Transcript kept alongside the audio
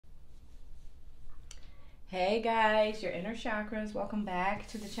Hey guys, your inner chakras. Welcome back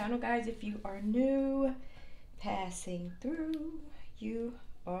to the channel, guys. If you are new, passing through, you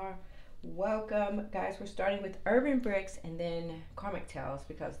are welcome. Guys, we're starting with urban bricks and then karmic tales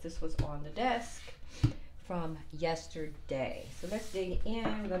because this was on the desk from yesterday. So let's dig in.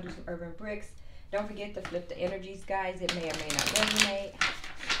 We're gonna do some urban bricks. Don't forget to flip the energies, guys. It may or may not resonate.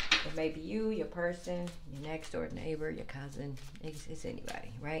 It may be you, your person, your next door neighbor, your cousin. It's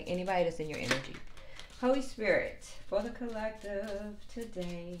anybody, right? Anybody that's in your energy. Holy Spirit, for the collective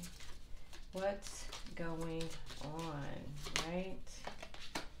today, what's going on, right?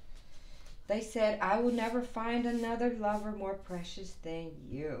 They said, I will never find another lover more precious than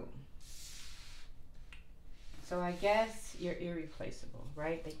you. So I guess you're irreplaceable,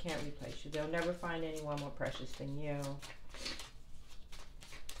 right? They can't replace you. They'll never find anyone more precious than you.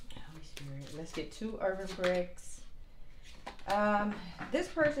 Holy Spirit, let's get 2 urban bricks. This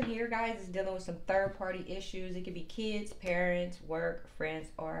person here, guys, is dealing with some third-party issues. It could be kids, parents, work, friends,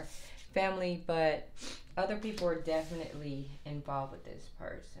 or family, but other people are definitely involved with this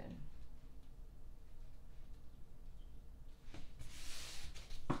person.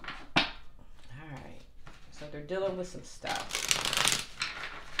 Alright, so they're dealing with some stuff.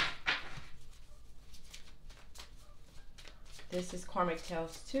 This is Karmic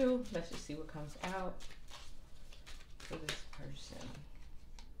Tales 2. Let's just see what comes out for this person.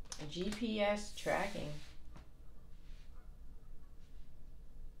 GPS tracking.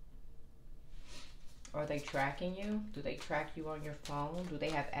 Are they tracking you? Do they track you on your phone? Do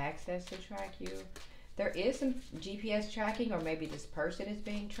they have access to track you? There is some GPS tracking, or maybe this person is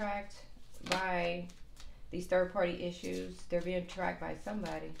being tracked by these third-party issues. They're being tracked by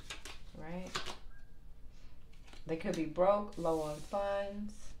somebody, right? They could be broke, low on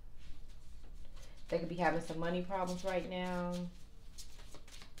funds. They could be having some money problems right now.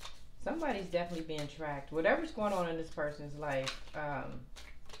 Somebody's definitely being tracked. Whatever's going on in this person's life,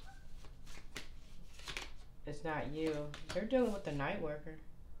 it's not you. They're dealing with the night worker.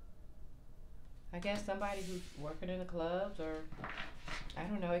 I guess somebody who's working in the clubs, or I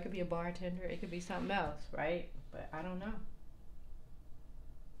don't know. It could be a bartender. It could be something else, right? But I don't know.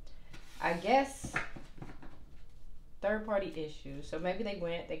 I guess third-party issues. So maybe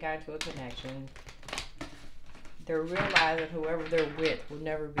they got into a connection. They're realizing whoever they're with will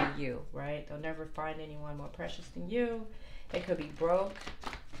never be you, right? They'll never find anyone more precious than you. They could be broke.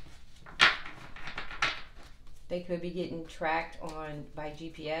 They could be getting tracked on by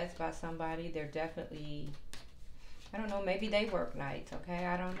GPS by somebody. They're definitely, I don't know, maybe they work nights, okay?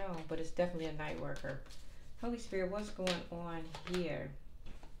 I don't know, but it's definitely a night worker. Holy Spirit, what's going on here?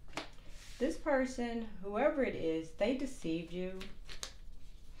 This person, whoever it is, they deceived you.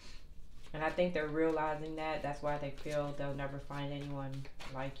 And I think they're realizing that. That's why they feel they'll never find anyone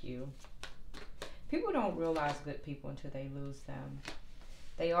like you. People don't realize good people until they lose them.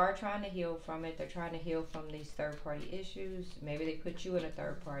 They are trying to heal from it. They're trying to heal from these third-party issues. Maybe they put you in a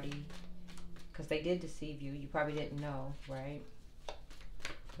third party because they did deceive you. You probably didn't know, right?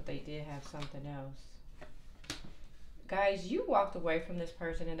 But they did have something else. Guys, you walked away from this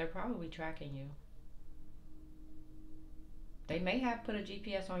person and they're probably tracking you. They may have put a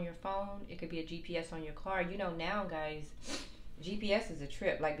GPS on your phone. It could be a GPS on your car. You know now, guys, GPS is a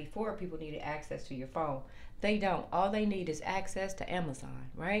trip. Like before, people needed access to your phone. They don't. All they need is access to Amazon,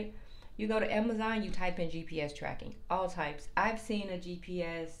 right? You go to Amazon, you type in GPS tracking. All types. I've seen a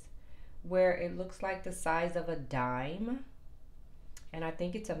GPS where it looks like the size of a dime. And I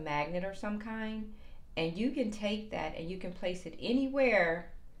think it's a magnet or some kind. And you can take that and you can place it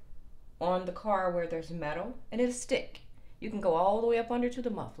anywhere on the car where there's metal. And it'll stick. You can go all the way up under to the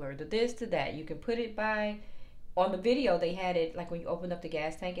muffler, to this, to that. You can put it by, on the video they had it like when you open up the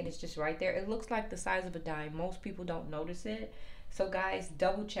gas tank and it's just right there. It looks like the size of a dime. Most people don't notice it. So guys,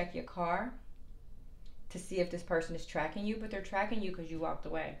 double check your car to see if this person is tracking you, but they're tracking you because you walked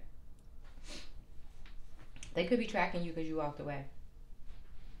away. They could be tracking you because you walked away.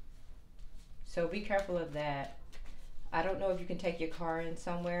 So be careful of that. I don't know if you can take your car in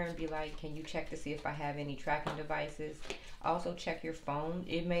somewhere and be like, can you check to see if I have any tracking devices? Also check your phone.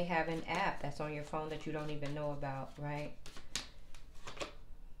 It may have an app that's on your phone that you don't even know about, right?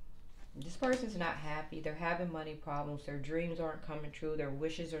 This person's not happy. They're having money problems. Their dreams aren't coming true. Their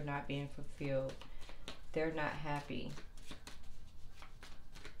wishes are not being fulfilled. They're not happy.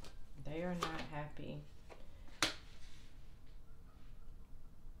 They are not happy.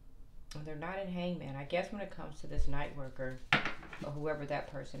 They're not in Hangman. I guess when it comes to this night worker, or whoever that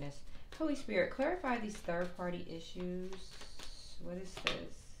person is, Holy Spirit, clarify these third-party issues. What is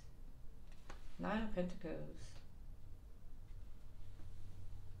this? 9 of Pentacles.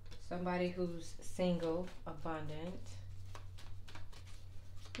 Somebody who's single, abundant.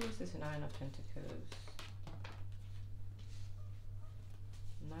 Who is this Nine of Pentacles?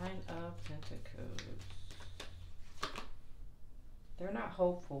 Nine of Pentacles. They're not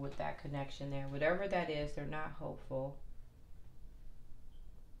hopeful with that connection there. Whatever that is, they're not hopeful.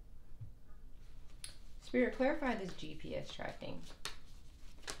 Spirit, clarify this GPS tracking.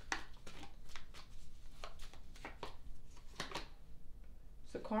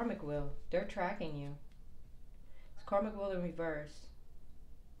 It's a karmic wheel. They're tracking you. It's karmic wheel in reverse.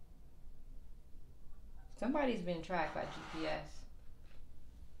 Somebody's being tracked by GPS.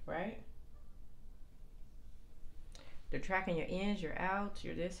 Right? They're tracking your ins, your outs,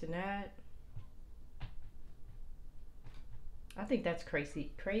 your this and that. I think that's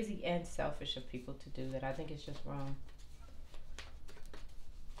crazy and selfish of people to do that. I think it's just wrong.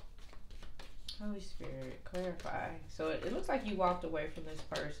 Holy Spirit, clarify. So it looks like you walked away from this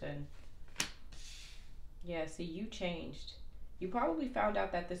person. Yeah, see, you changed. You probably found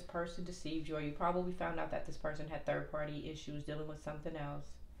out that this person deceived you, or you probably found out that this person had third-party issues dealing with something else.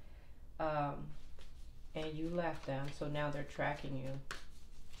 And you left them, so now they're tracking you.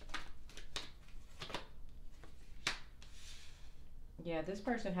 Yeah, this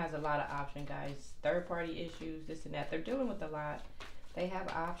person has a lot of options, guys. Third-party issues, this and that. They're dealing with a lot. They have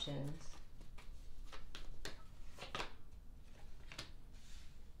options.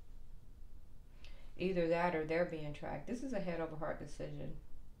 Either that or they're being tracked. This is a head-over-heart decision.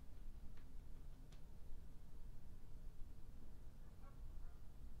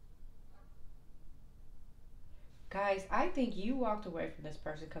 Guys, I think you walked away from this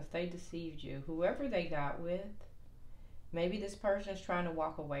person because they deceived you. Whoever they got with, maybe this person is trying to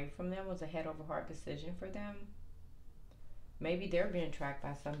walk away from them, was a head-over-heart decision for them. Maybe they're being tracked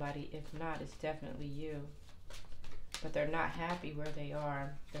by somebody. If not, it's definitely you. But they're not happy where they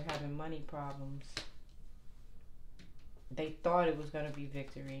are. They're having money problems. They thought it was going to be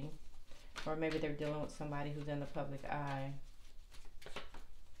victory. Or maybe they're dealing with somebody who's in the public eye.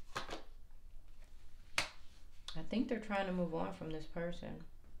 I think they're trying to move on from this person.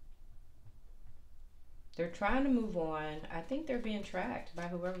 They're trying to move on. I think they're being tracked by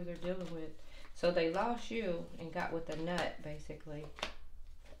whoever they're dealing with. So they lost you and got with a nut, basically.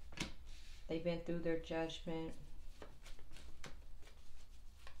 They've been through their judgment.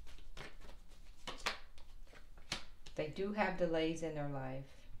 They do have delays in their life.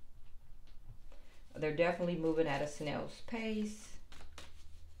 They're definitely moving at a snail's pace.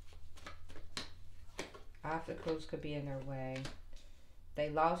 Obstacles could be in their way. They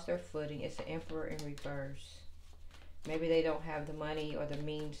lost their footing. It's the Emperor in reverse. Maybe they don't have the money or the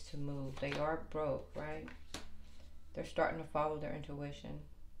means to move. They are broke, right? They're starting to follow their intuition.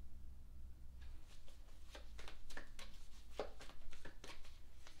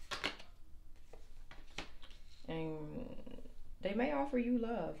 And they may offer you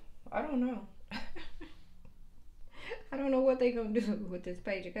love. I don't know. I don't know what they're going to do with this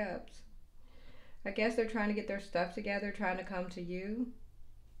Page of Cups. I guess they're trying to get their stuff together, trying to come to you.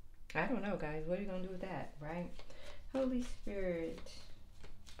 I don't know, guys. What are you going to do with that, right? Holy Spirit.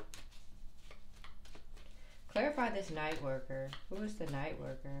 Clarify this night worker. Who is the night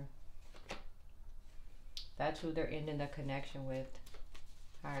worker? That's who they're ending the connection with.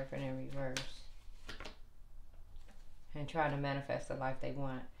 Hierophant in reverse. And trying to manifest the life they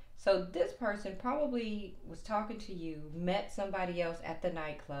want. So this person probably was talking to you, met somebody else at the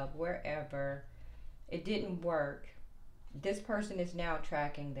nightclub, wherever. It didn't work. This person is now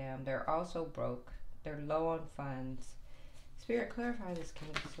tracking them. They're also broke. They're low on funds. Spirit, clarify this King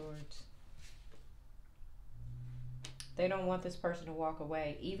of Swords. They don't want this person to walk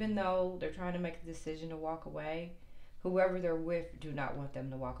away. Even though they're trying to make the decision to walk away, whoever they're with do not want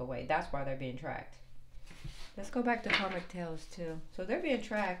them to walk away. That's why they're being tracked. Let's go back to Karmic Tales too. So they're being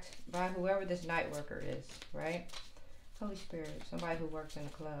tracked by whoever this night worker is, right? Holy Spirit, somebody who works in a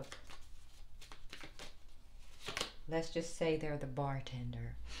club. Let's just say they're the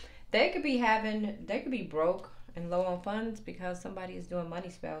bartender. They could be broke and low on funds because somebody is doing money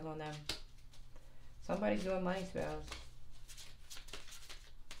spells on them. Somebody's doing money spells.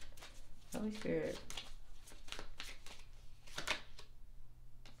 Holy Spirit.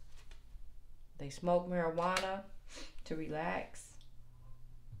 They smoke marijuana to relax.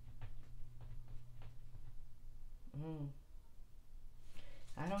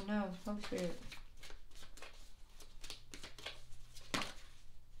 I don't know. Holy Spirit.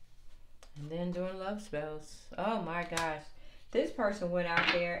 And then doing love spells. Oh my gosh. This person went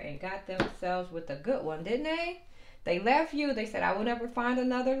out there and got themselves with a good one, didn't they? They left you. They said, I will never find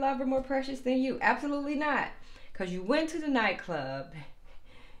another lover more precious than you. Absolutely not. Because you went to the nightclub.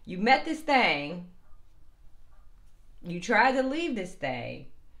 You met this thing. You tried to leave this thing.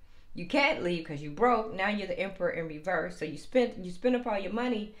 You can't leave because you broke. Now you're the emperor in reverse. So you spent up all your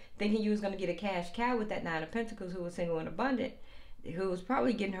money thinking you was going to get a cash cow with that 9 of Pentacles who was single and abundant, who was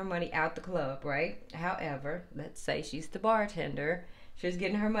probably getting her money out the club, right? However, let's say she's the bartender. She's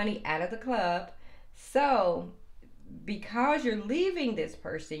getting her money out of the club. So because you're leaving this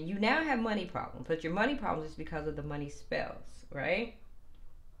person, you now have money problems. But your money problems is because of the money spells, right?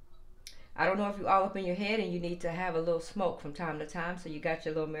 I don't know if you're all up in your head and you need to have a little smoke from time to time, so you got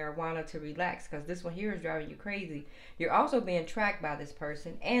your little marijuana to relax, because this one here is driving you crazy. You're also being tracked by this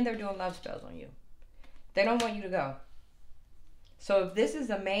person, and they're doing love spells on you. They don't want you to go. So if this is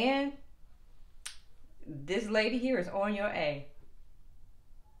a man, this lady here is on your A.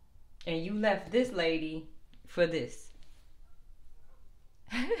 And you left this lady for this.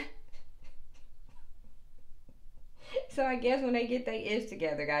 So I guess when they get their ish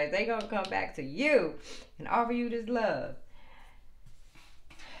together, guys, they gonna come back to you and offer you this love.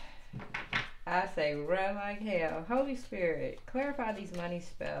 I say run like hell. Holy Spirit, clarify these money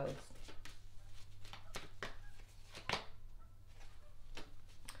spells.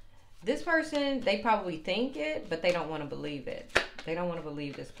 This person, they probably think it, but they don't want to believe it. They don't want to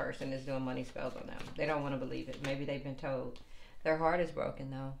believe this person is doing money spells on them. They don't want to believe it. Maybe they've been told. Their heart is broken,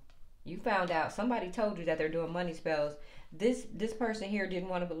 though. You found out. Somebody told you that they're doing money spells. This person here didn't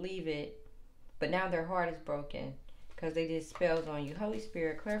want to believe it, but now their heart is broken because they did spells on you. Holy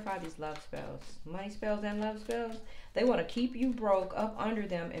Spirit, clarify these love spells. Money spells and love spells. They want to keep you broke up under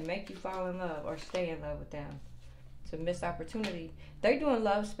them and make you fall in love or stay in love with them. It's a missed opportunity. They're doing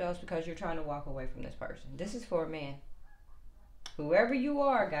love spells because you're trying to walk away from this person. This is for a man. Whoever you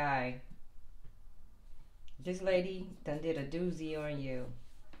are, guy. This lady done did a doozy on you.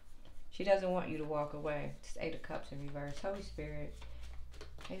 She doesn't want you to walk away. It's 8 of Cups in reverse. Holy Spirit.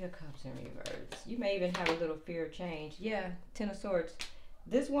 8 of Cups in reverse. You may even have a little fear of change. Yeah, 10 of Swords.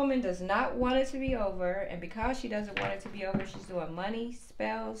 This woman does not want it to be over. And because she doesn't want it to be over, she's doing money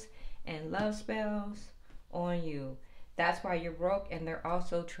spells and love spells on you. That's why you're broke, and they're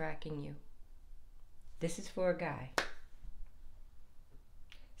also tracking you. This is for a guy.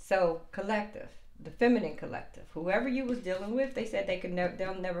 So, collective. The feminine collective, whoever you was dealing with, they said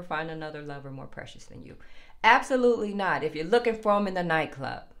they'll never find another lover more precious than you. Absolutely not. If you're looking for them in the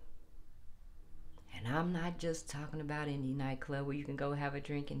nightclub. And I'm not just talking about any nightclub where you can go have a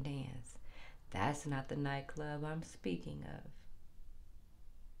drink and dance. That's not the nightclub I'm speaking of.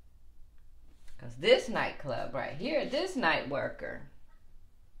 Because this nightclub right here, this night worker,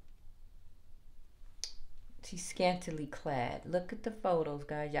 she's scantily clad. Look at the photos,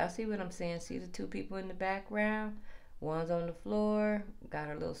 guys. Y'all see what I'm saying? See the 2 people in the background? One's on the floor, got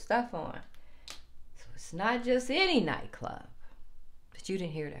her little stuff on. So it's not just any nightclub. But you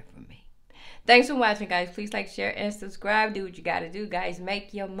didn't hear that from me. Thanks for watching, guys. Please like, share, and subscribe. Do what you got to do, guys.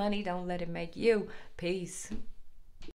 Make your money. Don't let it make you. Peace.